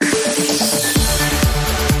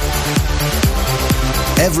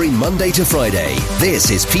Every Monday to Friday,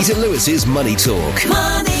 this is Peter Lewis's Money Talk.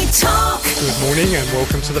 Money Talk. Good morning and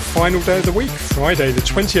welcome to the final day of the week, Friday the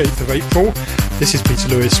 28th of April. This is Peter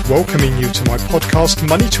Lewis welcoming you to my podcast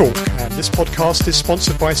Money Talk. And this podcast is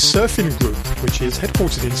sponsored by Surfin Group, which is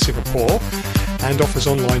headquartered in Singapore and offers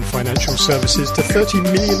online financial services to 30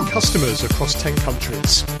 million customers across 10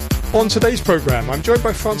 countries. On today's programme, I'm joined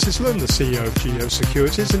by Francis Lun, the CEO of Geo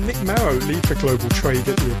Securities, and Nick Marrow, lead for global trade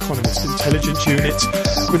at the Economist Intelligence Unit.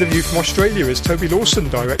 With a view from Australia is Toby Lawson,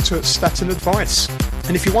 director at Staten Advice.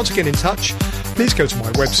 And if you want to get in touch, please go to my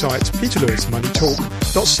website,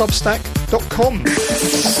 peterlewismoneytalk.substack.com.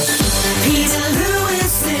 Peter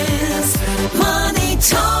Lewis's Money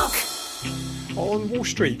Talk. On Wall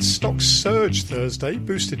Street, stocks surged Thursday,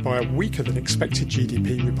 boosted by a weaker than expected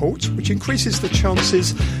GDP report, which increases the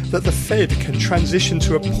chances that the Fed can transition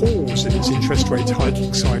to a pause in its interest rate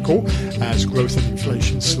hiking cycle as growth and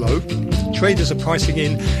inflation slow. Traders are pricing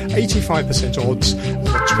in 85% odds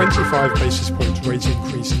of a 25 basis point rate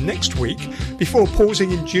increase next week before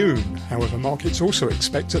pausing in June. However, markets also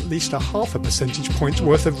expect at least a half a percentage point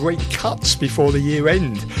worth of rate cuts before the year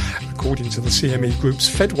end, according to the CME Group's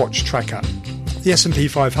FedWatch tracker. The S&P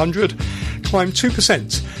 500 climbed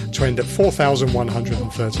 2% to end at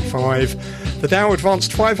 4,135. The Dow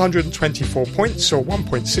advanced 524 points, or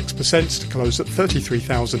 1.6%, to close at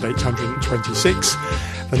 33,826.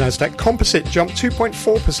 The Nasdaq Composite jumped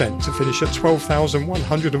 2.4% to finish at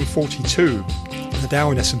 12,142. The Dow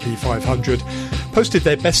and S&P 500 posted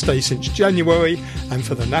their best day since January, and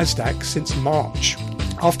for the Nasdaq since March.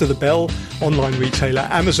 After the bell, online retailer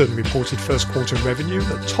Amazon reported first quarter revenue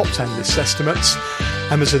that topped analysts' estimates.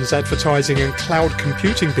 Amazon's advertising and cloud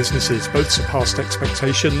computing businesses both surpassed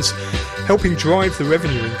expectations, helping drive the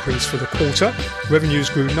revenue increase for the quarter.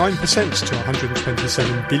 Revenues grew 9% to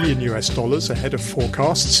 $127 billion ahead of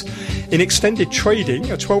forecasts. In extended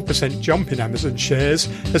trading, a 12% jump in Amazon shares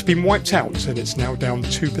has been wiped out and it's now down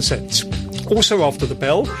 2%. Also after the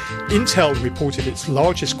bell, Intel reported its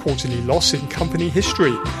largest quarterly loss in company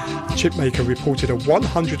history. The chipmaker reported a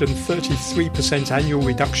 133% annual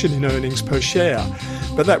reduction in earnings per share,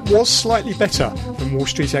 but that was slightly better than Wall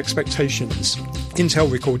Street expectations.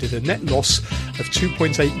 Intel recorded a net loss of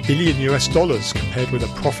 $2.8 billion compared with a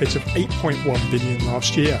profit of $8.1 billion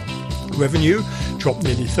last year. Revenue dropped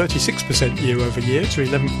nearly 36% year over year to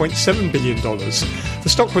 $11.7 billion. The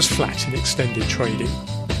stock was flat in extended trading.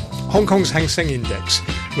 Hong Kong's Hang Seng Index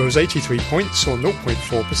rose 83 points, or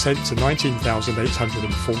 0.4%, to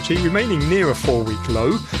 19,840, remaining near a four-week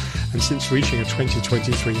low. And since reaching a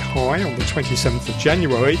 2023 high on the 27th of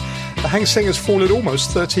January, the Hang Seng has fallen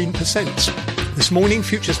almost 13%. This morning,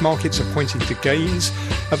 futures markets are pointing to gains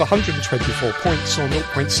of 124 points, or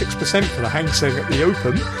 0.6%, for the Hang Seng at the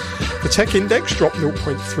open. The tech index dropped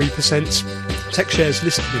 0.3%. Tech shares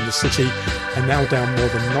listed in the city are now down more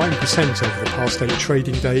than 9% over the past 8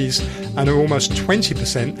 trading days and are almost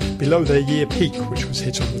 20% below their year peak, which was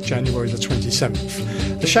hit on January the 27th.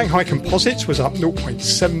 The Shanghai Composite was up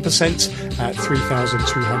 0.7% at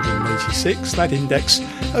 3,286. That index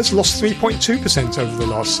has lost 3.2% over the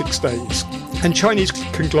last 6 days. And Chinese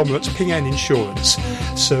conglomerate Ping An Insurance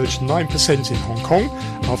surged 9% in Hong Kong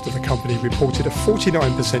after the company reported a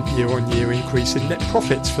 49% year-on-year increase in net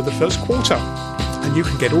profits for the first quarter. And you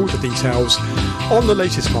can get all the details on the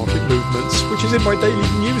latest market movements, which is in my daily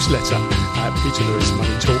newsletter at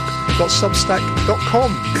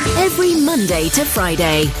peterlewismoneytalk.substack.com. Every Monday to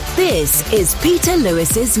Friday, this is Peter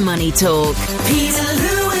Lewis's Money Talk. Peter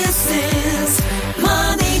Lewis's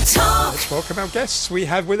Money Talk. Let's welcome our guests. We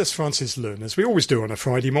have with us Francis Lun, as we always do on a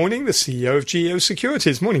Friday morning, the CEO of Geo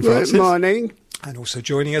Securities. Morning, Francis. Good morning. And also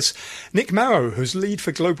joining us, Nick Marrow, who's lead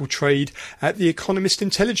for global trade at the Economist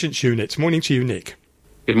Intelligence Unit. Morning to you, Nick.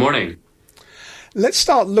 Good morning. Let's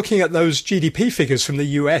start looking at those GDP figures from the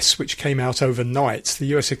US, which came out overnight.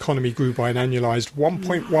 The US economy grew by an annualized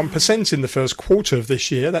 1.1% in the first quarter of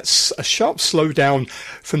this year. That's a sharp slowdown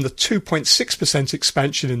from the 2.6%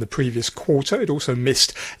 expansion in the previous quarter. It also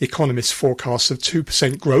missed economists' forecasts of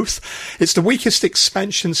 2% growth. It's the weakest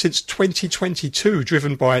expansion since 2022,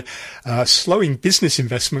 driven by slowing business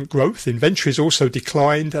investment growth. Inventories also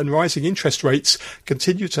declined, and rising interest rates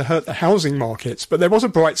continue to hurt the housing markets. But there was a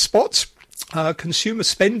bright spot. Consumer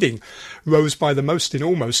spending rose by the most in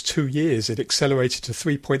almost 2 years. It accelerated to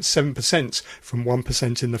 3.7% from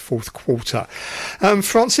 1% in the fourth quarter.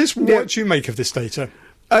 Francis, what do you make of this data?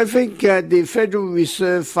 I think the Federal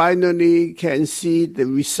Reserve finally can see the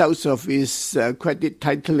results of its credit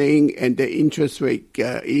tightening and the interest rate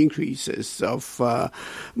increases of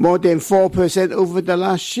more than 4% over the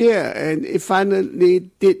last year. And it finally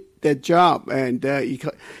did their job, and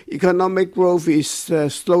economic growth is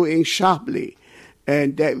slowing sharply.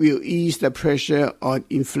 And that will ease the pressure on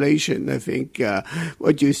inflation. I think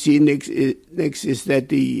what you see next is that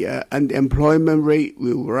the unemployment rate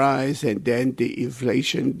will rise, and then the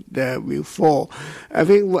inflation will fall. I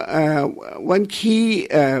think one key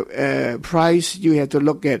price you have to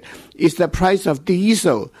look at is the price of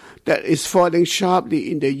diesel that is falling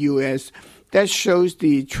sharply in the U.S. That shows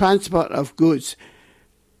the transport of goods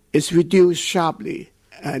is reduced sharply.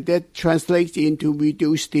 That translates into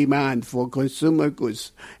reduced demand for consumer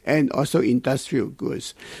goods and also industrial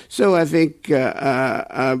goods. So I think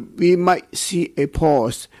we might see a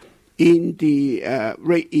pause in the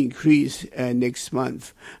rate increase next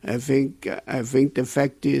month. I think the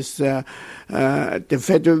fact is the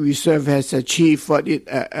Federal Reserve has achieved what it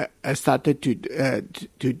started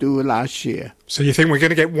to do last year. So you think we're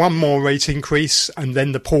going to get one more rate increase and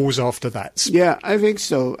then the pause after that? Yeah, I think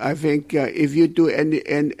so. I think if you do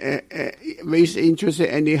raise interest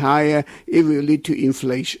any higher, it will lead to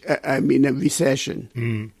inflation. A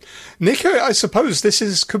recession. Nick, I suppose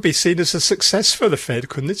this could be seen as a success for the Fed,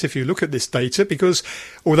 couldn't it, if you look at this data? Because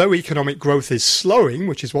although economic growth is slowing,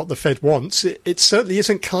 which is what the Fed wants, it certainly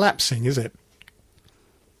isn't collapsing, is it?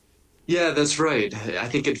 Yeah, that's right. I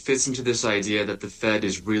think it fits into this idea that the Fed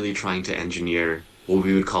is really trying to engineer what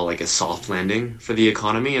we would call like a soft landing for the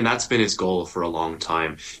economy, and that's been its goal for a long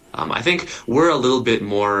time. I think we're a little bit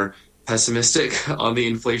more pessimistic on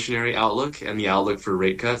the inflationary outlook and the outlook for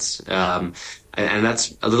rate cuts, and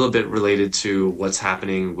that's a little bit related to what's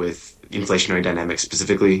happening with inflationary dynamics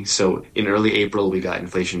specifically. So in early April, we got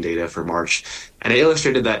inflation data for March, and it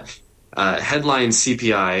illustrated that headline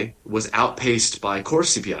CPI was outpaced by core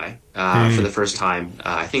CPI for the first time,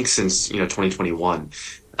 I think, since 2021.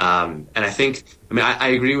 And I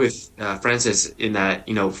agree with Francis in that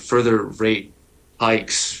further rate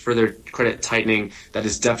hikes, further credit tightening, that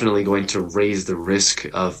is definitely going to raise the risk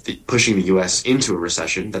of pushing the U.S. into a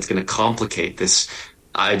recession. That's going to complicate this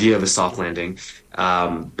idea of a soft landing.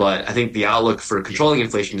 But I think the outlook for controlling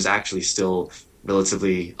inflation is actually still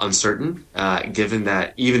relatively uncertain, given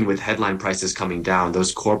that even with headline prices coming down,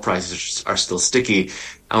 those core prices are still sticky.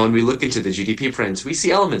 And when we look into the GDP prints, we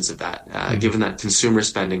see elements of that, given that consumer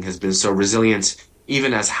spending has been so resilient,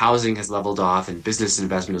 even as housing has leveled off and business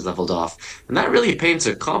investment has leveled off. And that really paints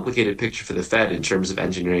a complicated picture for the Fed in terms of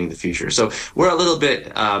engineering the future. So we're a little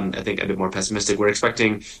bit, I think, a bit more pessimistic. We're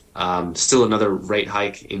expecting still another rate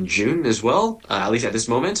hike in June as well, at least at this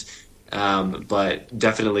moment. But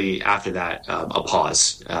definitely after that, a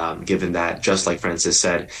pause, given that, just like Francis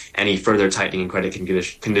said, any further tightening in credit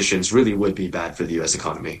conditions really would be bad for the U.S.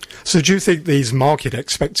 economy. So do you think these market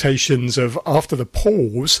expectations of, after the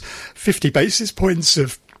pause, 50 basis points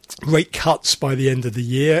of rate cuts by the end of the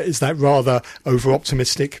year, is that rather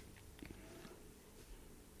over-optimistic?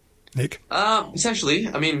 Nick? Essentially.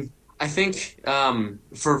 I mean, I think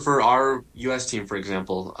for our U.S. team, for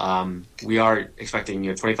example, we are expecting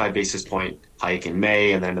 25 basis point hike in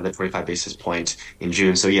May and then another 25 basis point in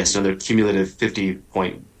June. So yes, another cumulative 50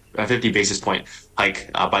 basis point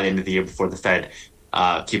hike by the end of the year before the Fed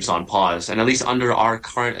keeps on pause. And at least under our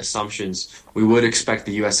current assumptions, we would expect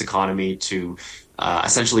the U.S. economy to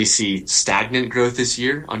essentially see stagnant growth this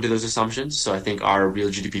year under those assumptions. So I think our real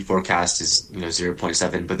GDP forecast is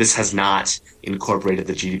 0.7, but this has not incorporated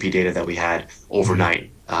the GDP data that we had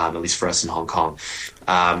overnight, at least for us in Hong Kong.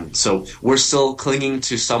 So we're still clinging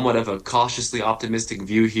to somewhat of a cautiously optimistic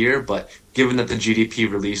view here, but given that the GDP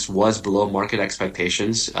release was below market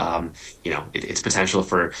expectations, it's potential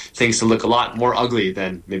for things to look a lot more ugly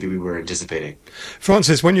than maybe we were anticipating.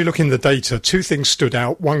 Francis, when you look in the data, two things stood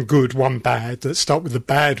out, one good, one bad. Let's start with the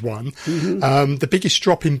bad one. The biggest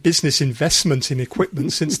drop in business investment in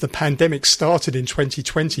equipment since the pandemic started in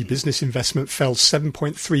 2020. Business investment fell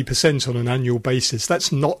 7.3% on an annual basis.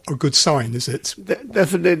 That's not a good sign, is it?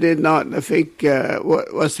 Definitely not. I think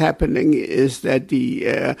what's happening is that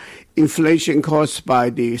the inflation caused by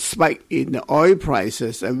the spike in the oil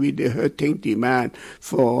prices are really hurting demand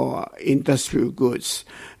for industrial goods.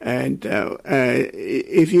 And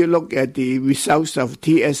if you look at the results of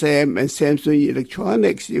TSM and Samsung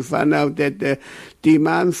Electronics, you find out that the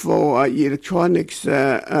demand for electronics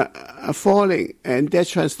are falling, and that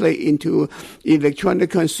translates into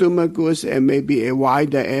electronic consumer goods and maybe a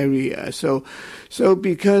wider area. So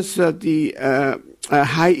because of the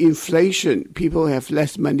high inflation, people have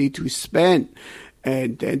less money to spend,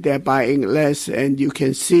 and they're buying less. And you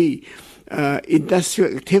can see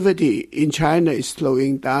industrial activity in China is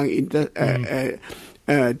slowing down.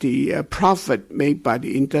 the profit made by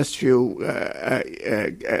the industrial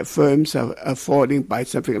firms are falling by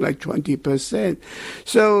something like 20%.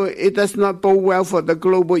 So it does not bode well for the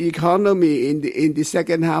global economy in the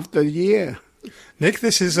second half of the year. Nick,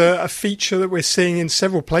 this is a feature that we're seeing in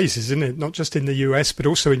several places, isn't it? Not just in the US, but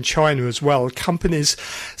also in China as well. Companies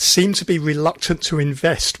seem to be reluctant to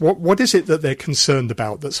invest. What is it that they're concerned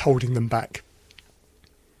about that's holding them back?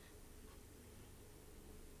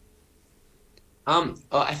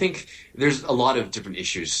 I think there's a lot of different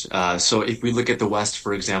issues. So if we look at the West,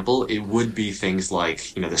 for example, it would be things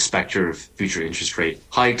like, the specter of future interest rate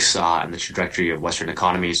hikes and the trajectory of Western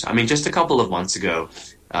economies. I mean, just a couple of months ago,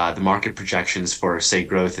 the market projections for, say,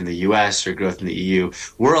 growth in the US or growth in the EU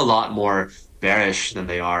were a lot more bearish than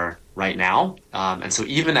they are right now. And so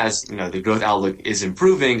even as, the growth outlook is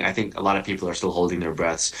improving, I think a lot of people are still holding their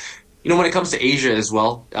breaths. When it comes to Asia as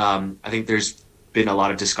well, I think there's been a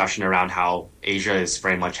lot of discussion around how Asia is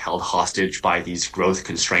very much held hostage by these growth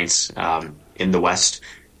constraints in the West.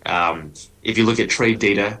 If you look at trade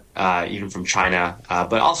data, even from China,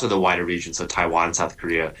 but also the wider region, so Taiwan and South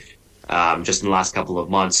Korea, just in the last couple of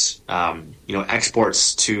months,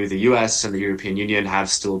 exports to the US and the European Union have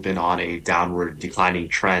still been on a downward declining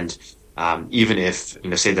trend, even if,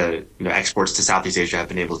 say the exports to Southeast Asia have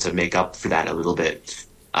been able to make up for that a little bit.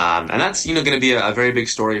 And that's, going to be a very big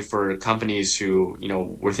story for companies who,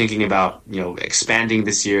 were thinking about, expanding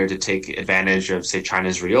this year to take advantage of, say,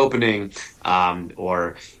 China's reopening,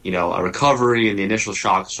 or, a recovery in the initial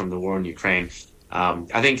shocks from the war in Ukraine.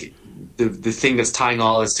 I think the thing that's tying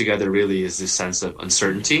all this together really is this sense of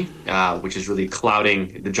uncertainty, which is really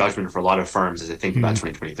clouding the judgment for a lot of firms as they think about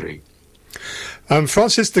 2023.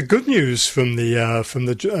 Francis, the good news from the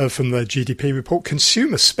GDP report,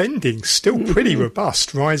 consumer spending still pretty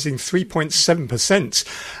robust, rising 3.7%,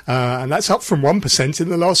 and that's up from 1% in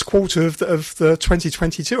the last quarter of the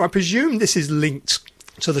 2022. I presume this is linked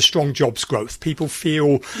to the strong jobs growth. People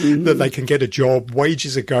feel that they can get a job,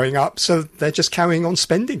 wages are going up, so they're just carrying on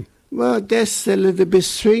spending. Well, that's a little bit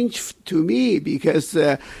strange to me because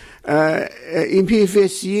in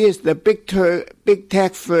previous years, the big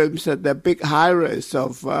tech firms are the big hirers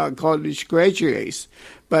of college graduates.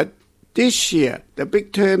 But this year, the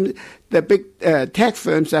big tech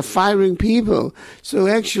firms are firing people. So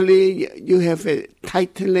actually, you have a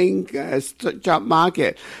tightening job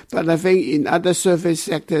market. But I think in other service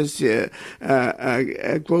sectors,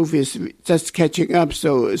 growth is just catching up.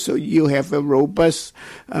 So you have a robust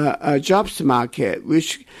jobs market,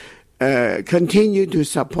 which continue to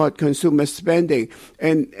support consumer spending,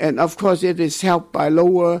 and of course it is helped by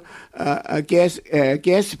lower gas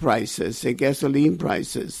prices and gasoline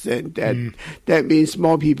prices, and that means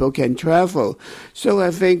more people can travel. So I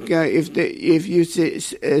think if you say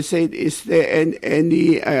is there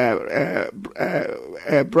any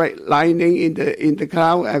bright lining in the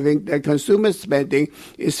cloud, I think the consumer spending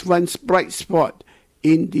is one bright spot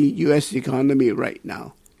in the U.S. economy right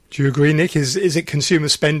now. Do you agree, Nick? Is it consumer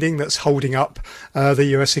spending that's holding up the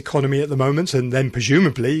US economy at the moment? And then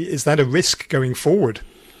presumably, is that a risk going forward?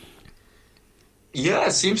 Yeah,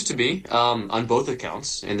 it seems to be on both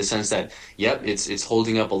accounts, in the sense that, it's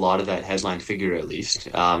holding up a lot of that headline figure at least.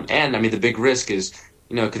 And I mean, the big risk is,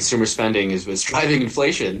 consumer spending was driving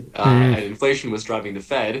inflation, and inflation was driving the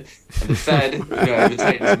Fed, and the Fed, if it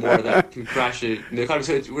tightens more, that can crash the economy.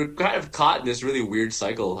 So we're kind of caught in this really weird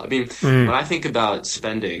cycle. I mean, when I think about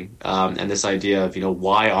spending, and this idea of,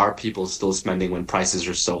 why are people still spending when prices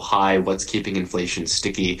are so high? What's keeping inflation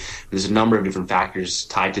sticky? There's a number of different factors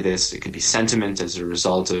tied to this. It could be sentiment as a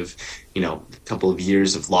result of, a couple of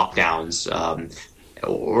years of lockdowns,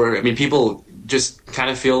 people just kind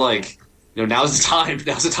of feel like, now's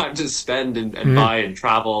the time to spend and buy and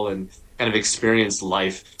travel and kind of experience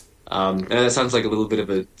life. And that sounds like a little bit of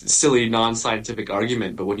a silly, non-scientific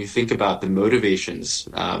argument, but when you think about the motivations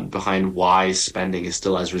behind why spending is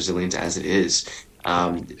still as resilient as it is,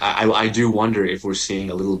 I do wonder if we're seeing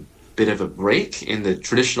a little bit of a break in the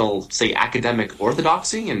traditional, say, academic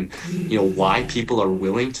orthodoxy, and why people are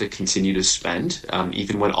willing to continue to spend,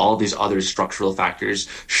 even when all these other structural factors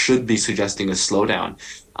should be suggesting a slowdown.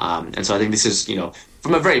 And so I think this is,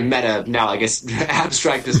 from a very meta, now I guess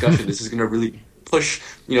abstract discussion, this is going to really push,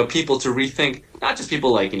 people to rethink, not just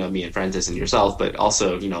people like, me and Francis and yourself, but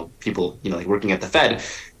also, people, like working at the Fed,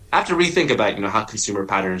 have to rethink about, how consumer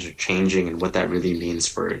patterns are changing and what that really means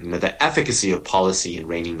for, the efficacy of policy and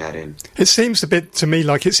reining that in. It seems a bit to me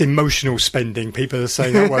like it's emotional spending. People are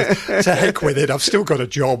saying, oh, well, to heck with it. I've still got a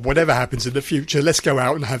job. Whatever happens in the future, let's go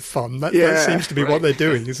out and have fun. That seems to be what they're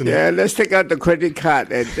doing, isn't it? Yeah, let's take out the credit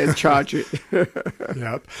card and charge it.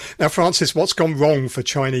 Yeah. Now, Francis, what's gone wrong for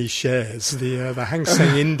Chinese shares? The Hang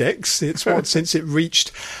Seng Index, since it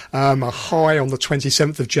reached a high on the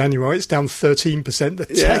 27th of January, it's down 13%. The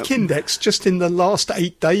Tech Index, just in the last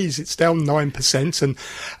 8 days, it's down 9%, and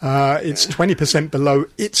it's 20% below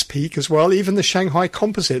its peak as well. Even the Shanghai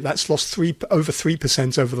Composite, that's lost over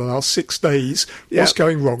 3% over the last 6 days. What's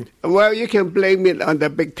going wrong? Well, you can blame it on the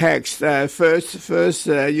big techs. First,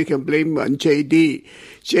 you can blame on JD.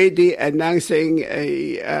 JD announcing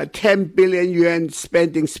a 10 billion yuan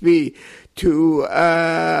spending spree to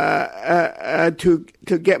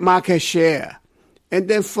get market share, and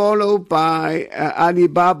then followed by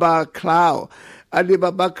Alibaba Cloud.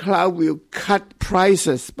 Alibaba Cloud will cut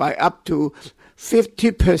prices by up to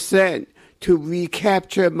 50% to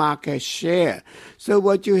recapture market share. So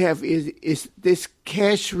what you have is this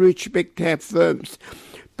cash-rich big tech firms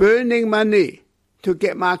burning money to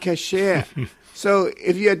get market share. So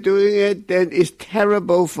if you're doing it, then it's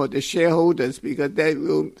terrible for the shareholders, because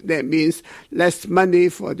that means less money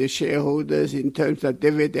for the shareholders in terms of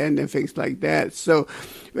dividend and things like that. So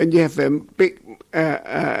when you have a big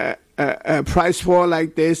price war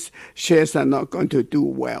like this, shares are not going to do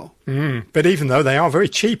well. But even though they are very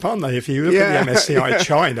cheap, aren't they? If you look at the MSCI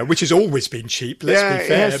China, which has always been cheap, let's be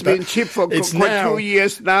fair. It has been cheap for quite 2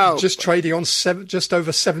 years now. Just trading on just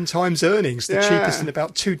over 7 times earnings, the cheapest in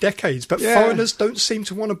about 2 decades. But foreigners don't seem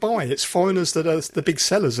to want to buy. It's foreigners that are the big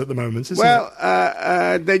sellers at the moment, isn't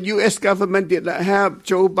it? The U.S. government did not help.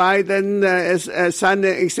 Joe Biden signed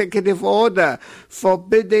an executive order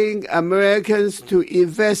forbidding Americans to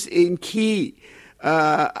invest in key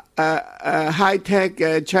high-tech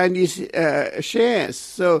Chinese shares.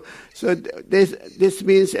 So this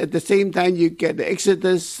means at the same time you get the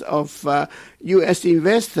exodus of U.S.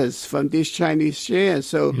 investors from these Chinese shares.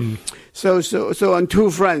 So on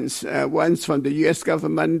two fronts, one's from the U.S.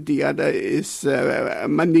 government, the other is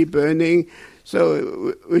money burning.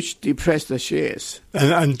 So, which depressed the shares.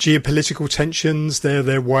 And geopolitical tensions,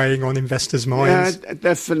 they're weighing on investors' minds? Yeah,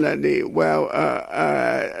 definitely. Well,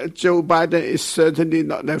 Joe Biden is certainly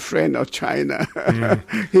not a friend of China.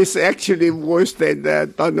 He's actually worse than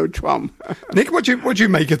Donald Trump. Nick, what do you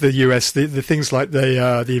make of the US, the things like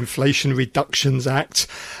the Inflation Reductions Act,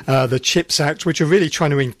 the CHIPS Act, which are really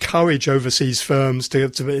trying to encourage overseas firms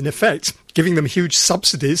to in effect, giving them huge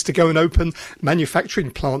subsidies to go and open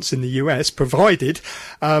manufacturing plants in the US, provided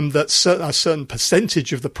that a certain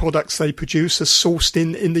percentage of the products they produce are sourced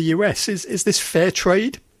in the US. Is this fair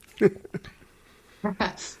trade?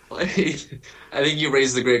 I think you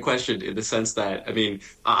raised a great question in the sense that,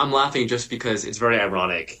 I'm laughing just because it's very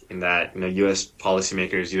ironic in that, U.S.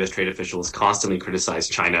 policymakers, U.S. trade officials constantly criticize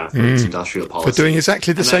China for its industrial policy. For doing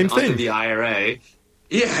exactly the same thing. Under the IRA.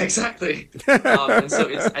 Yeah, exactly. And so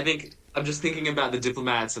I'm just thinking about the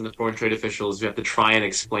diplomats and the foreign trade officials who have to try and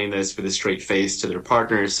explain this with a straight face to their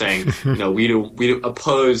partners, saying, we do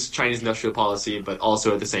oppose Chinese industrial policy, but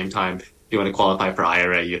also at the same time, if you want to qualify for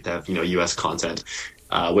IRA, you have to have, U.S. content,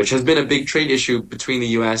 which has been a big trade issue between the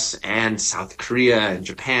U.S. and South Korea and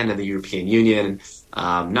Japan and the European Union.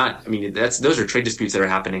 Those are trade disputes that are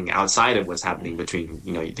happening outside of what's happening between,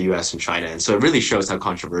 the U.S. and China. And so it really shows how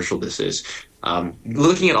controversial this is.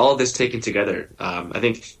 Looking at all of this taken together, I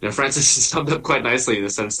think, Francis summed up quite nicely in the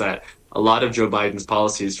sense that a lot of Joe Biden's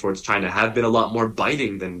policies towards China have been a lot more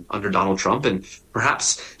biting than under Donald Trump. And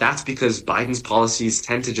perhaps that's because Biden's policies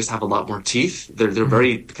tend to just have a lot more teeth. They're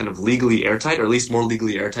very kind of legally airtight, or at least more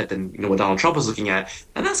legally airtight than, what Donald Trump was looking at.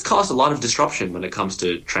 And that's caused a lot of disruption when it comes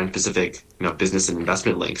to Trans-Pacific, business and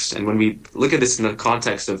investment links. And when we look at this in the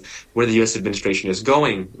context of where the U.S. administration is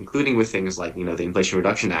going, including with things like, the Inflation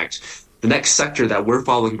Reduction Act, the next sector that we're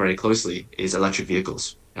following very closely is electric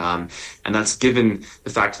vehicles. And that's given the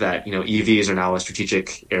fact that, EVs are now a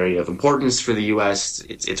strategic area of importance for the U.S.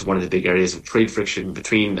 It's one of the big areas of trade friction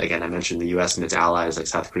between, again, I mentioned the U.S. and its allies like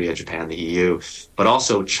South Korea, Japan, the EU. But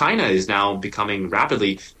also China is now becoming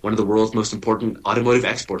rapidly one of the world's most important automotive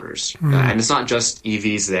exporters. And it's not just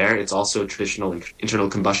EVs there. It's also traditional internal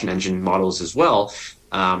combustion engine models as well.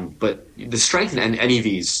 But the strength in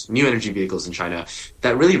NEVs, new energy vehicles in China,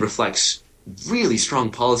 that really reflects really strong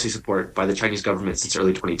policy support by the Chinese government since the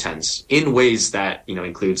early 2010s in ways that,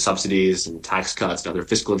 include subsidies and tax cuts and other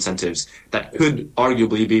fiscal incentives that could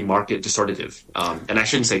arguably be market distortive. And I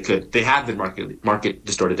shouldn't say could. They have been market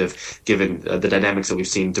distortive given the dynamics that we've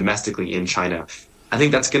seen domestically in China. I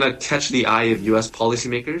think that's going to catch the eye of U.S.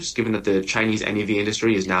 policymakers, given that the Chinese NEV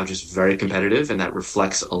industry is now just very competitive, and that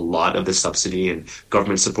reflects a lot of the subsidy and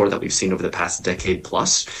government support that we've seen over the past decade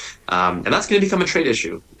plus. And that's going to become a trade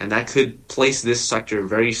issue, and that could place this sector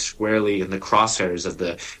very squarely in the crosshairs of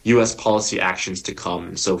the U.S. policy actions to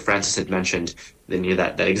come. So Francis had mentioned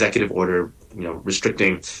that executive order,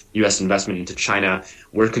 restricting U.S. investment into China.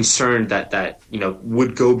 We're concerned that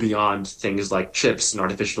would go beyond things like chips and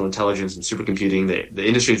artificial intelligence and supercomputing. The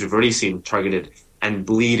industries we've already seen targeted and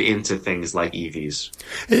bleed into things like EVs.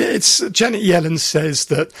 Janet Yellen says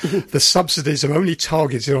that the subsidies are only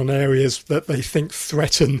targeted on areas that they think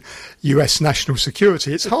threaten US national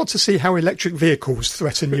security. It's hard to see how electric vehicles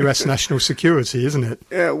threaten US national security, isn't it?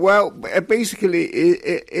 Basically,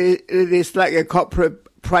 it is like a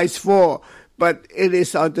corporate price war, but it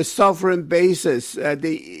is on the sovereign basis.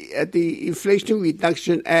 The Inflation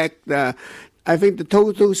Reduction Act, I think the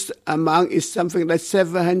total amount is something like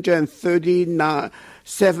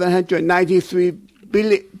 $793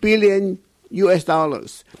 billion US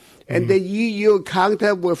dollars. And the EU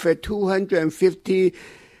countered with a 250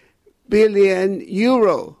 billion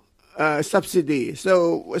euro subsidy.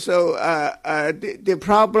 So the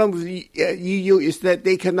problem with the EU is that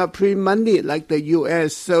they cannot print money like the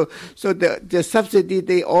US. So the subsidy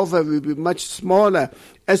they offer will be much smaller.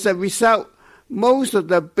 As a result, most of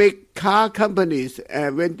the big car companies,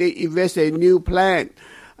 when they invest in a new plant,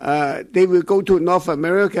 they will go to North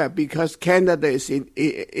America because Canada is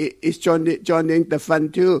joining the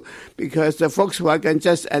fund too. Because the Volkswagen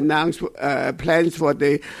just announced plans for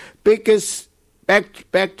the biggest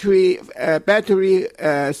battery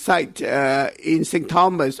site in St.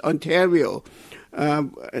 Thomas, Ontario.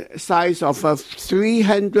 Size of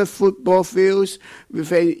 300 football fields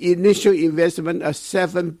with an initial investment of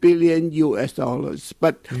 $7 billion US dollars.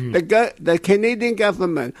 But the Canadian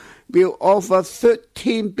government will offer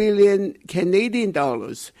 13 billion Canadian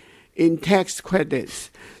dollars in tax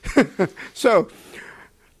credits. So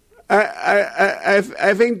I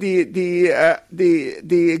think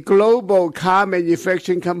the global car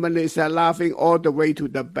manufacturing companies are laughing all the way to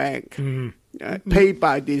the bank, paid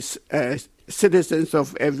by these citizens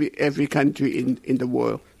of every country in the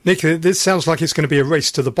world. Nick, this sounds like it's going to be a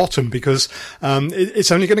race to the bottom because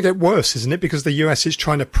it's only going to get worse, isn't it? Because the US is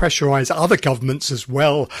trying to pressurize other governments as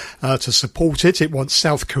well to support it. It wants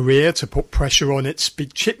South Korea to put pressure on its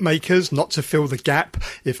big chip makers not to fill the gap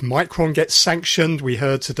if Micron gets sanctioned. We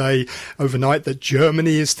heard today overnight that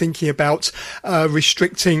Germany is thinking about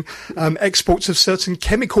restricting exports of certain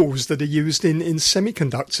chemicals that are used in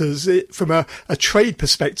semiconductors. From a trade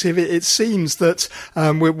perspective, it seems that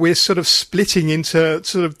we're sort of splitting into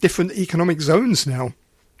sort of different economic zones now.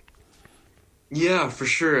 Yeah, for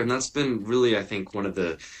sure. And that's been really, I think, one of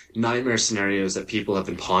the nightmare scenarios that people have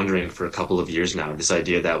been pondering for a couple of years now. This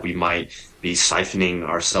idea that we might be siphoning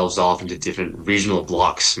ourselves off into different regional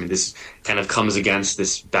blocks. I mean, this kind of comes against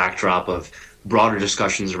this backdrop of broader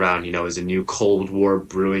discussions around, is a new Cold War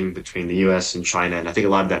brewing between the U.S. and China. And I think a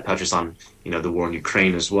lot of that touches on, the war in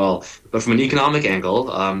Ukraine as well. But from an economic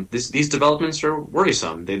angle, these developments are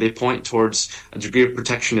worrisome. They point towards a degree of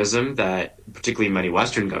protectionism that particularly many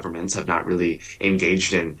Western governments have not really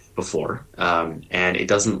engaged in before. And it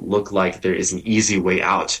doesn't look like there is an easy way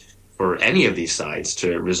out for any of these sides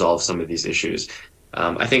to resolve some of these issues.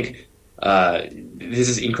 I think this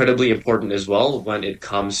is incredibly important as well when it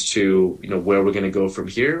comes to where we're going to go from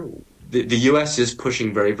here. The U.S. is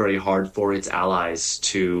pushing very, very hard for its allies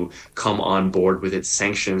to come on board with its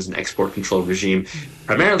sanctions and export control regime,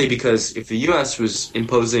 primarily because if the U.S. was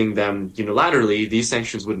imposing them unilaterally, these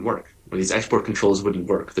sanctions wouldn't work, or these export controls wouldn't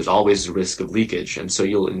work. There's always a risk of leakage, and so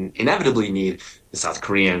you'll inevitably need the South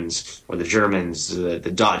Koreans or the Germans, the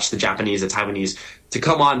Dutch, the Japanese, the Taiwanese to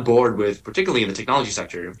come on board with, particularly in the technology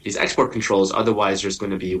sector, these export controls. Otherwise, there's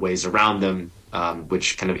going to be ways around them,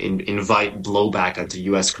 which kind of invite blowback onto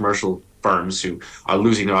U.S. commercial firms who are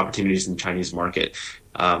losing their opportunities in the Chinese market.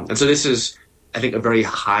 And so this is, I think, a very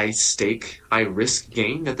high-stake, high-risk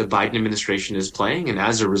game that the Biden administration is playing. And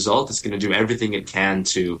as a result, it's going to do everything it can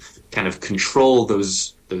to kind of control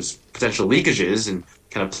those potential leakages and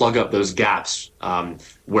kind of plug up those gaps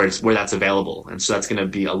where that's available. And so that's going to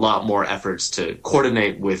be a lot more efforts to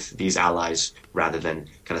coordinate with these allies rather than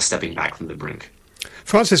kind of stepping back from the brink.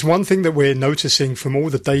 Francis, one thing that we're noticing from all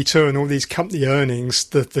the data and all these company earnings,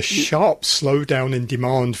 the sharp slowdown in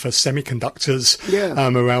demand for semiconductors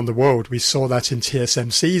around the world. We saw that in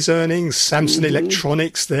TSMC's earnings. Samsung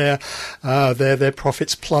Electronics, their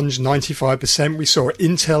profits plunged 95%. We saw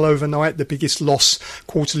Intel overnight, the biggest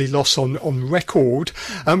quarterly loss on record.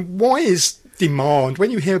 Why is demand,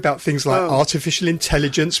 when you hear about things like artificial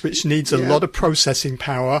intelligence, which needs a lot of processing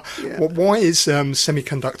power, why is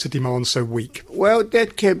semiconductor demand so weak? Well,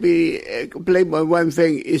 that can be blamed on one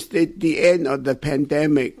thing, is the end of the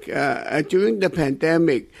pandemic. During the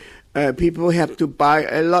pandemic, people have to buy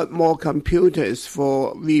a lot more computers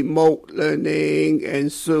for remote learning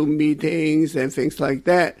and Zoom meetings and things like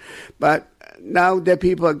that. But now that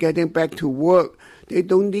people are getting back to work, they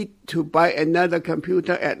don't need to buy another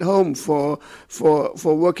computer at home for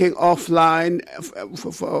working offline,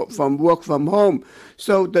 from work from home.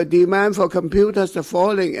 So the demand for computers are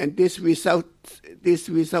falling, and this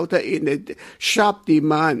resulted in a sharp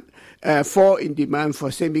demand. Fall in demand for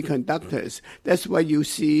semiconductors. That's why you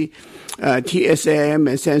see TSM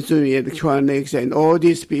and Samsung Electronics and all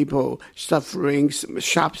these people suffering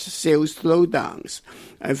sharp sales slowdowns.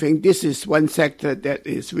 I think this is one sector that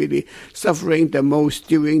is really suffering the most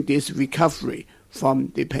during this recovery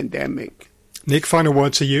from the pandemic. Nick, final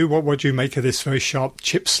word to you. What do you make of this very sharp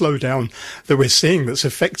chip slowdown that we're seeing that's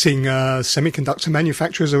affecting semiconductor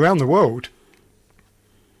manufacturers around the world?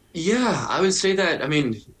 Yeah, I would say that, I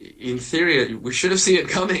mean, in theory, we should have seen it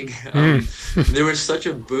coming. There was such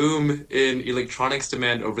a boom in electronics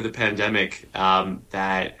demand over the pandemic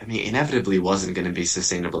that, I mean, inevitably wasn't going to be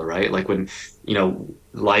sustainable, right? Like when,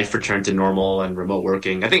 life returned to normal and remote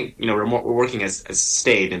working, I think, remote working has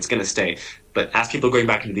stayed and it's going to stay. But as people going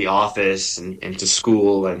back into the office and to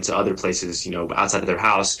school and to other places, outside of their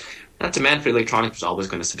house, that demand for electronics was always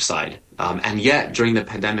going to subside. And yet, during the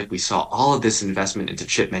pandemic, we saw all of this investment into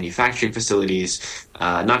chip manufacturing facilities,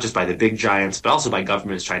 not just by the big giants, but also by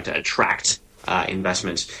governments trying to attract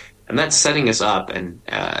investment. And that's setting us up and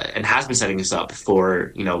has been setting us up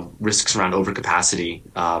for, risks around overcapacity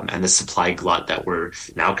and the supply glut that we're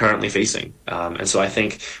now currently facing. And so I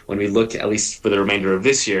think when we look, at least for the remainder of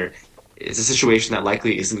this year, it's a situation that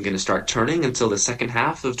likely isn't going to start turning until the second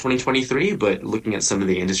half of 2023, but looking at some of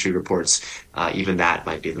the industry reports, even that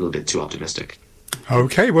might be a little bit too optimistic.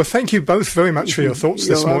 Okay, well, thank you both very much for your thoughts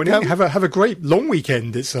this morning. Have a great long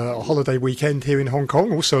weekend. It's a holiday weekend here in Hong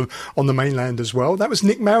Kong, also on the mainland as well. That was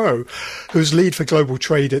Nick Marrow, who's lead for global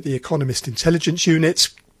trade at the Economist Intelligence Unit,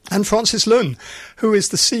 and Francis Lun, who is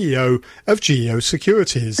the CEO of GEO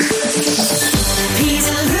Securities.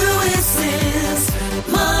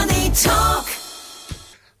 Talk.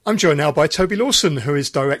 I'm joined now by Toby Lawson, who is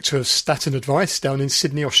Director of Stat and Advice down in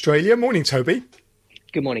Sydney, Australia. Morning, Toby.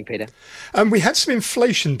 Good morning, Peter. We had some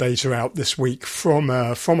inflation data out this week from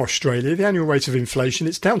Australia. The annual rate of inflation,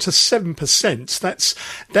 it's down to 7%. That's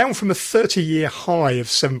down from a 30-year high of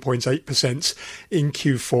 7.8% in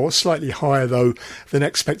Q4, slightly higher, though, than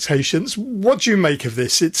expectations. What do you make of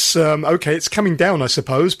this? It's it's coming down, I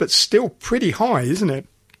suppose, but still pretty high, isn't it?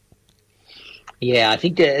 Yeah, I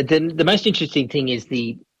think the most interesting thing is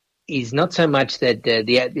not so much that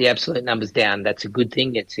the absolute number's down. That's a good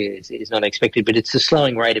thing. It's not expected, but it's the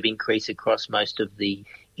slowing rate of increase across most of the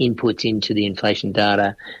inputs into the inflation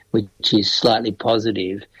data, which is slightly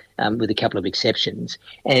positive, with a couple of exceptions.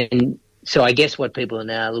 And so I guess what people are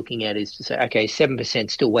now looking at is to say, okay, 7%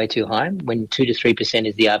 still way too high, when 2 to 3%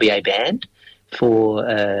 is the RBA band for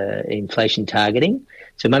inflation targeting.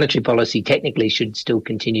 So monetary policy technically should still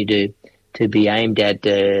continue to be aimed at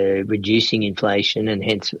reducing inflation, and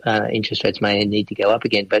hence interest rates may need to go up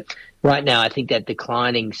again. But right now, I think that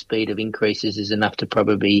declining speed of increases is enough to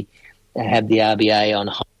probably have the RBA on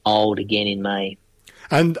hold again in May.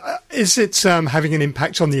 And is it having an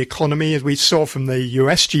impact on the economy? As we saw from the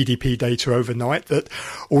US GDP data overnight, that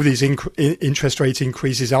all these interest rate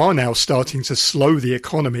increases are now starting to slow the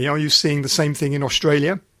economy. Are you seeing the same thing in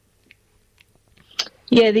Australia?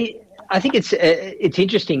 Yeah, I think it's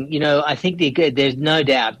interesting. I think there's no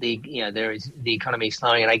doubt the economy is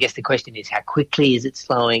slowing, and I guess the question is how quickly is it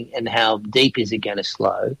slowing and how deep is it going to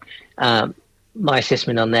slow? My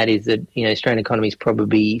assessment on that is that Australian economy is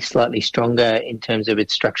probably slightly stronger in terms of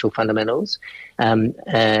its structural fundamentals, and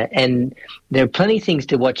there are plenty of things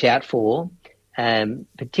to watch out for,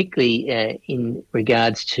 particularly in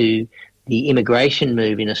regards to the immigration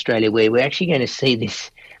move in Australia, where we're actually going to see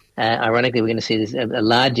this. Ironically, we're going to see this, a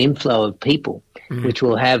large inflow of people, which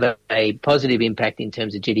will have a positive impact in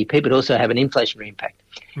terms of GDP, but also have an inflationary impact.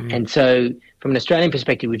 And so from an Australian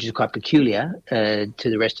perspective, which is quite peculiar to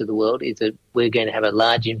the rest of the world, is that we're going to have a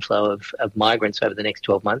large inflow of migrants over the next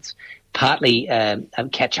 12 months, partly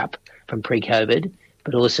catch-up from pre-COVID,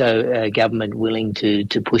 but also government willing to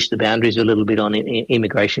push the boundaries a little bit on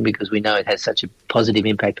immigration, because we know it has such a positive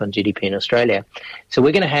impact on GDP in Australia. So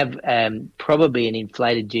we're going to have probably an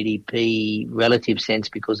inflated GDP relative sense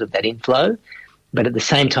because of that inflow, but at the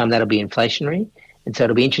same time that'll be inflationary. And so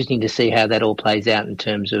it'll be interesting to see how that all plays out in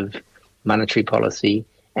terms of monetary policy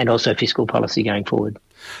and also fiscal policy going forward.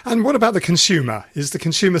 And what about the consumer? Is the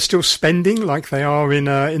consumer still spending like they are in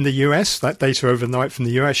the US? That data overnight from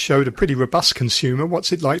the US showed a pretty robust consumer.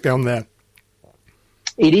 What's it like down there?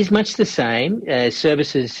 It is much the same.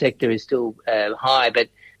 Services sector is still high, but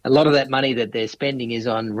a lot of that money that they're spending is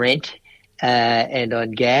on rent and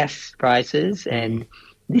on gas prices, and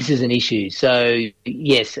this is an issue. So,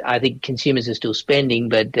 yes, I think consumers are still spending,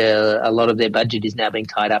 but a lot of their budget is now being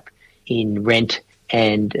tied up in rent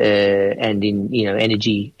and in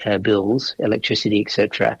energy bills, electricity,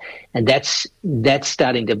 etc. And that's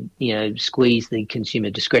starting to squeeze the consumer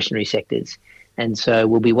discretionary sectors. And so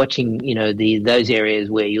we'll be watching those areas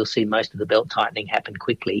where you'll see most of the belt tightening happen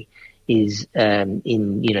quickly is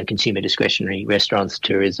in consumer discretionary, restaurants,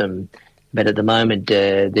 tourism. But at the moment,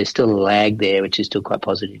 there's still a lag there, which is still quite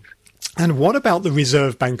positive. And what about the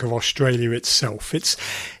Reserve Bank of Australia itself?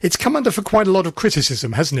 It's come under for quite a lot of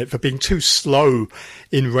criticism, hasn't it, for being too slow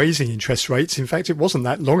in raising interest rates. In fact, it wasn't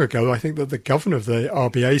that long ago, I think, that the governor of the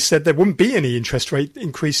RBA said there wouldn't be any interest rate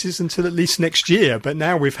increases until at least next year. But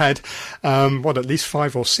now we've had, at least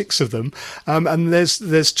 5 or 6 of them. And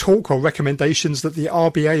there's talk or recommendations that the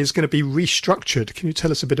RBA is going to be restructured. Can you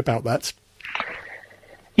tell us a bit about that?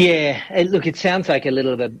 Yeah, look, it sounds like a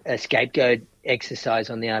little of a scapegoat exercise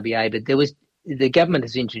on the RBA, but the government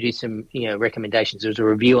has introduced some recommendations. There was a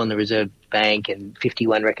review on the Reserve Bank, and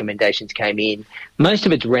 51 recommendations came in. Most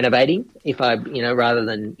of it's renovating, rather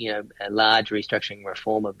than a large restructuring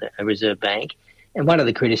reform of the Reserve Bank. And one of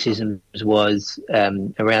the criticisms was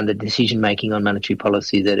around the decision-making on monetary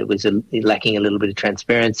policy, that it was lacking a little bit of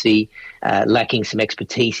transparency, lacking some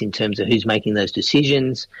expertise in terms of who's making those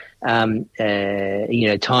decisions, tying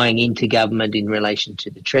into government in relation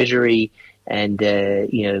to the Treasury, and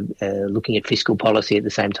looking at fiscal policy at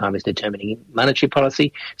the same time as determining monetary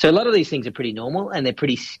policy. So a lot of these things are pretty normal, and they're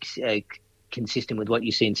pretty consistent with what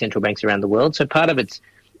you see in central banks around the world. So part of its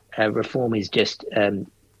reform is just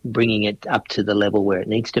bringing it up to the level where it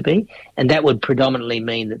needs to be. And that would predominantly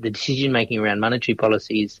mean that the decision-making around monetary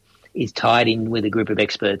policy is tied in with a group of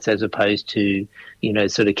experts, as opposed to,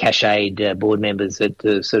 sort of cashiered board members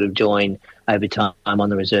that sort of join over time on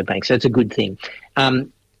the Reserve Bank. So it's a good thing.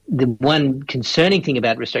 The one concerning thing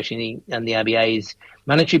about restructuring the RBA is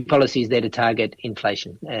monetary policy is there to target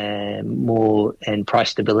inflation more and price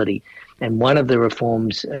stability. And one of the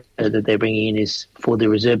reforms that they're bringing in is for the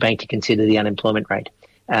Reserve Bank to consider the unemployment rate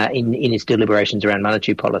in its deliberations around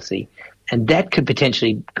monetary policy. And that could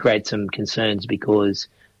potentially create some concerns, because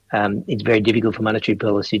it's very difficult for monetary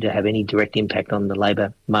policy to have any direct impact on the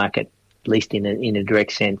labour market, at least in a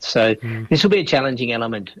direct sense. So this will be a challenging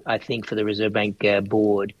element, I think, for the Reserve Bank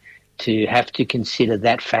board to have to consider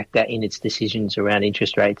that factor in its decisions around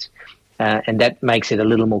interest rates. And that makes it a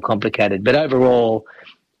little more complicated. But overall,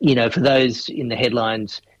 for those in the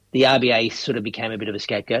headlines, the RBA sort of became a bit of a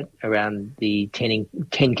scapegoat around the 10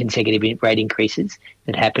 consecutive rate increases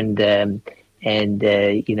that happened. So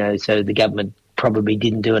the government probably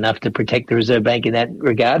didn't do enough to protect the Reserve Bank in that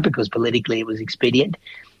regard, because politically it was expedient.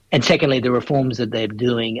 And secondly, the reforms that they're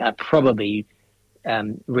doing are probably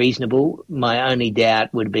reasonable. My only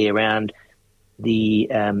doubt would be around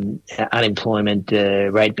the unemployment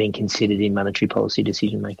rate being considered in monetary policy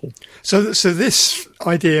decision-making. So this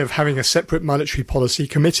idea of having a separate monetary policy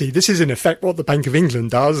committee, this is in effect what the Bank of England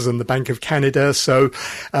does and the Bank of Canada. So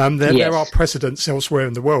there are precedents elsewhere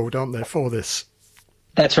in the world, aren't there, for this?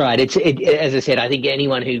 That's right. As I said, I think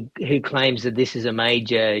anyone who claims that this is a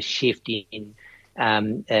major shift in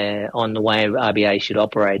on the way RBA should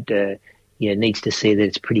operate needs to see that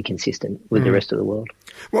it's pretty consistent with the rest of the world.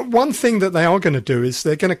 Well, one thing that they are going to do is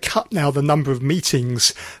they're going to cut now the number of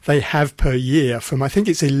meetings they have per year from, I think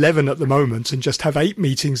it's 11 at the moment, and just have 8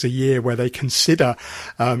 meetings a year where they consider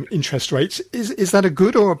interest rates. Is that a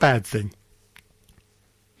good or a bad thing?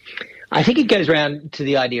 I think it goes around to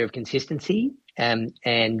the idea of consistency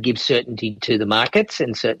and gives certainty to the markets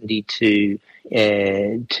and certainty to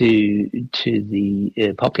the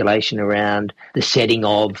population around the setting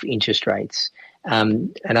of interest rates.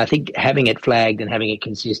 And I think having it flagged and having it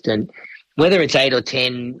consistent, whether it's 8 or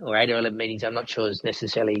 10 or 8 or 11 meetings, I'm not sure is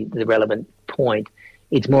necessarily the relevant point.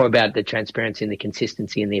 It's more about the transparency and the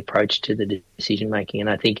consistency and the approach to the decision making. And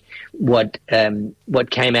I think what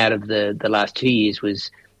came out of the last 2 years was,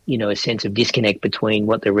 a sense of disconnect between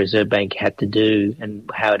what the Reserve Bank had to do and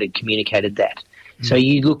how it had communicated that. Mm-hmm. So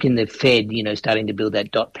you look in the Fed, starting to build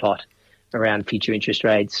that dot plot around future interest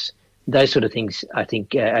rates. Those sort of things, I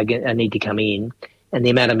think, need to come in. And the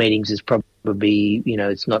amount of meetings is probably,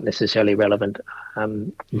 it's not necessarily relevant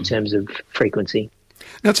in terms of frequency.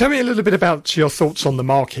 Now, tell me a little bit about your thoughts on the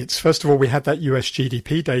markets. First of all, we had that US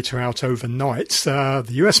GDP data out overnight. The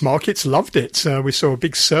US markets loved it. We saw a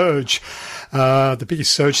big surge, the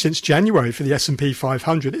biggest surge since January for the S&P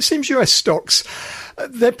 500. It seems US stocks,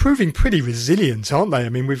 they're proving pretty resilient, aren't they? I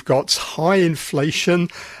mean, we've got high inflation,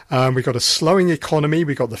 we've got a slowing economy,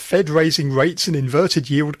 we've got the Fed raising rates, an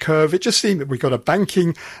inverted yield curve. It just seemed that we've got a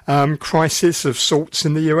banking crisis of sorts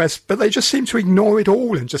in the US, but they just seem to ignore it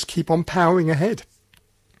all and just keep on powering ahead.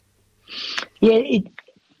 Yeah, it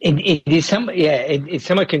is it's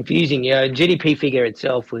somewhat confusing. You know, GDP figure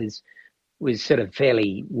itself was sort of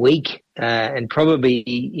fairly weak, and probably,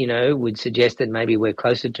 you know, would suggest that maybe we're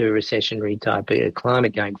closer to a recessionary type of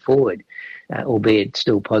climate going forward, albeit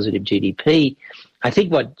still positive GDP. I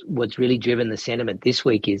think what's really driven the sentiment this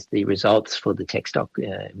week is the results for the tech stock,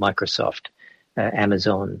 Microsoft,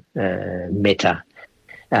 Amazon, Meta.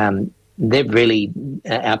 They've really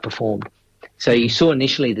outperformed. So you saw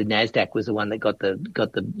initially the Nasdaq was the one that got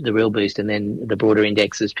the real boost, and then the broader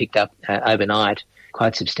indexes picked up overnight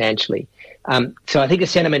quite substantially. So I think the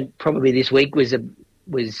sentiment probably this week was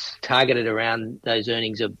targeted around those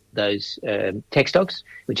earnings of those tech stocks,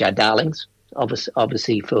 which are darlings,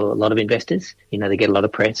 obviously for a lot of investors. You know, they get a lot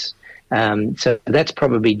of press. So that's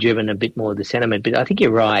probably driven a bit more of the sentiment. But I think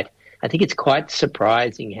you're right. I think it's quite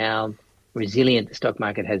surprising how resilient the stock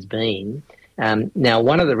market has been. Now,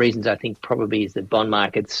 one of the reasons I think probably is that bond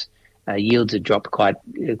markets yields have dropped quite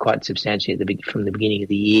substantially from the beginning of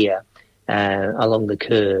the year along the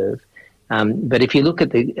curve. But if you look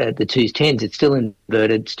at the 2s, 10s, it's still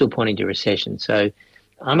inverted, still pointing to recession. So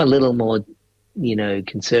I'm a little more, you know,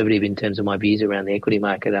 conservative in terms of my views around the equity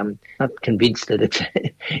market. I'm not convinced that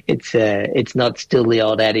it's not still the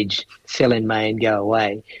old adage, sell in May and go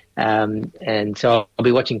away. And so I'll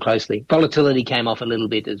be watching closely. Volatility came off a little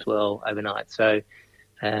bit as well overnight. So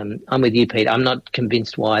I'm with you, Pete. I'm not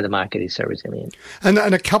convinced why the market is so resilient. And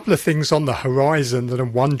a couple of things on the horizon that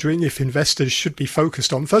I'm wondering if investors should be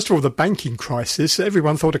focused on. First of all, the banking crisis.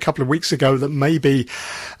 Everyone thought a couple of weeks ago that maybe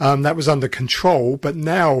that was under control. But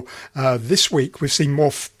now, this week, we've seen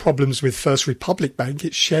more problems with First Republic Bank.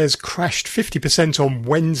 Its shares crashed 50% on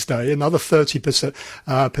Wednesday, another 30%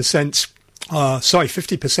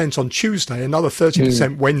 50% on Tuesday, another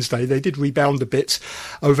 30% Wednesday. They did rebound a bit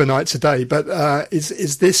overnight today. But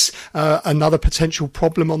is this another potential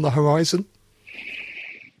problem on the horizon?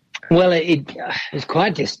 Well, it was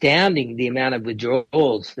quite astounding, the amount of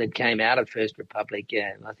withdrawals that came out of First Republic.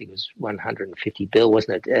 I think it was 150 bill,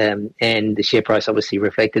 wasn't it? And the share price obviously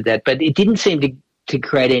reflected that. But it didn't seem to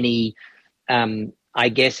create any,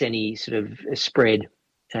 any sort of spread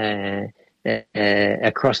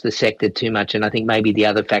across the sector too much. And I think maybe the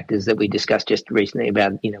other factors that we discussed just recently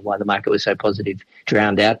about, you know, why the market was so positive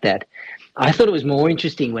drowned out that. I thought it was more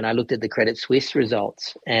interesting when I looked at the Credit Suisse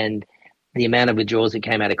results and the amount of withdrawals that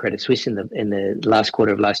came out of Credit Suisse in the last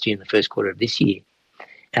quarter of last year and the first quarter of this year.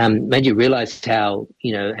 Made you realise how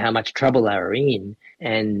much trouble they were in,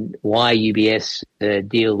 and why UBS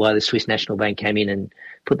why the Swiss National Bank came in and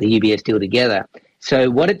put the UBS deal together.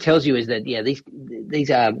 So what it tells you is that, yeah,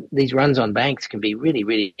 these runs on banks can be really,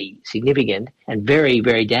 really significant and very,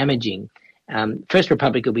 very damaging. First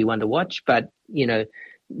Republic will be one to watch, but, you know,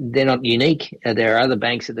 they're not unique. There are other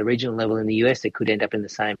banks at the regional level in the US that could end up in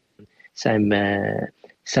the same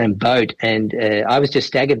boat. And I was just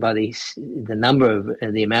staggered by the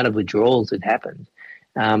amount of withdrawals that happened.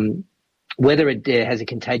 Whether it has a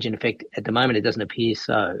contagion effect at the moment, it doesn't appear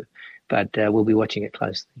so, but we'll be watching it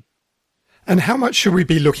closely. And how much should we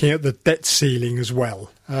be looking at the debt ceiling as well?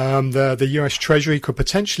 The US Treasury could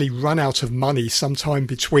potentially run out of money sometime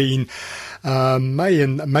between May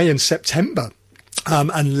and September.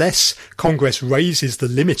 Unless Congress raises the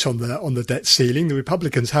limit on the debt ceiling. The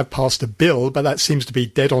Republicans have passed a bill, but that seems to be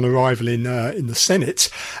dead on arrival in the Senate.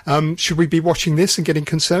 Should we be watching this and getting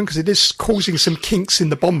concerned? Because it is causing some kinks in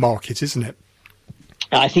the bond market, isn't it?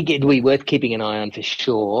 I think it'd be worth keeping an eye on for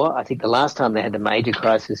sure. I think the last time they had a major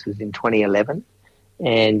crisis was in 2011,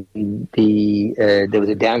 and there was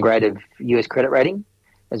a downgrade of US credit rating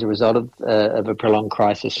as a result of a prolonged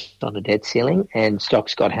crisis on the debt ceiling, and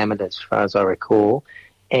stocks got hammered as far as I recall.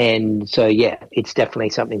 And so, yeah, it's definitely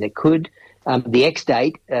something that could. The X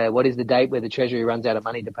date, what is the date where the Treasury runs out of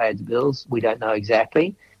money to pay its bills? We don't know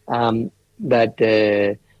exactly. But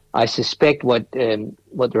I suspect what the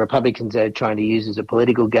Republicans are trying to use is a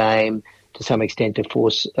political game to some extent to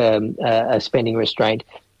force a spending restraint.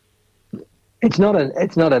 It's not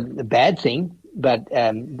a bad thing, but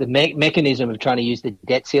the mechanism of trying to use the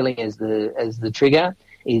debt ceiling as the trigger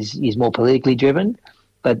is more politically driven.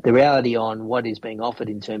 But the reality on what is being offered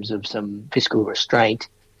in terms of some fiscal restraint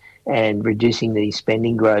and reducing the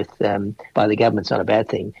spending growth by the government's not a bad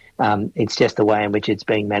thing. It's just the way in which it's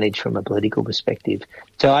being managed from a political perspective.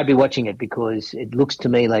 So I'd be watching it because it looks to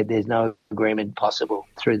me like there's no agreement possible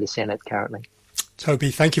through the Senate currently.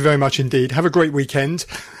 Toby, thank you very much indeed. Have a great weekend.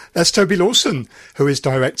 That's Toby Lawson, who is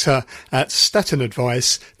director at Staten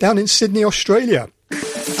Advice down in Sydney, Australia.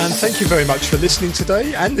 And thank you very much for listening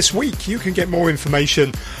today and this week. You can get more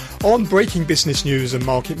information on breaking business news and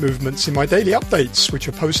market movements in my daily updates, which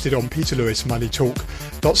are posted on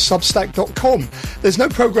peterlewismoneytalk.substack.com. There's no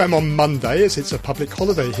programme on Monday as it's a public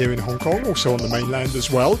holiday here in Hong Kong, also on the mainland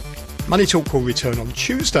as well. Money Talk will return on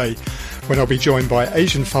Tuesday when I'll be joined by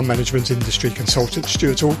Asian fund management industry consultant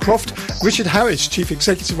Stuart Aldcroft, Richard Harris, Chief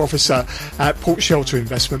Executive Officer at Port Shelter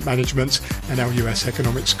Investment Management, and our US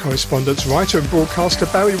economics correspondent, writer and broadcaster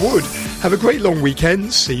Barry Wood. Have a great long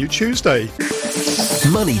weekend. See you Tuesday.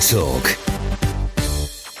 Money Talk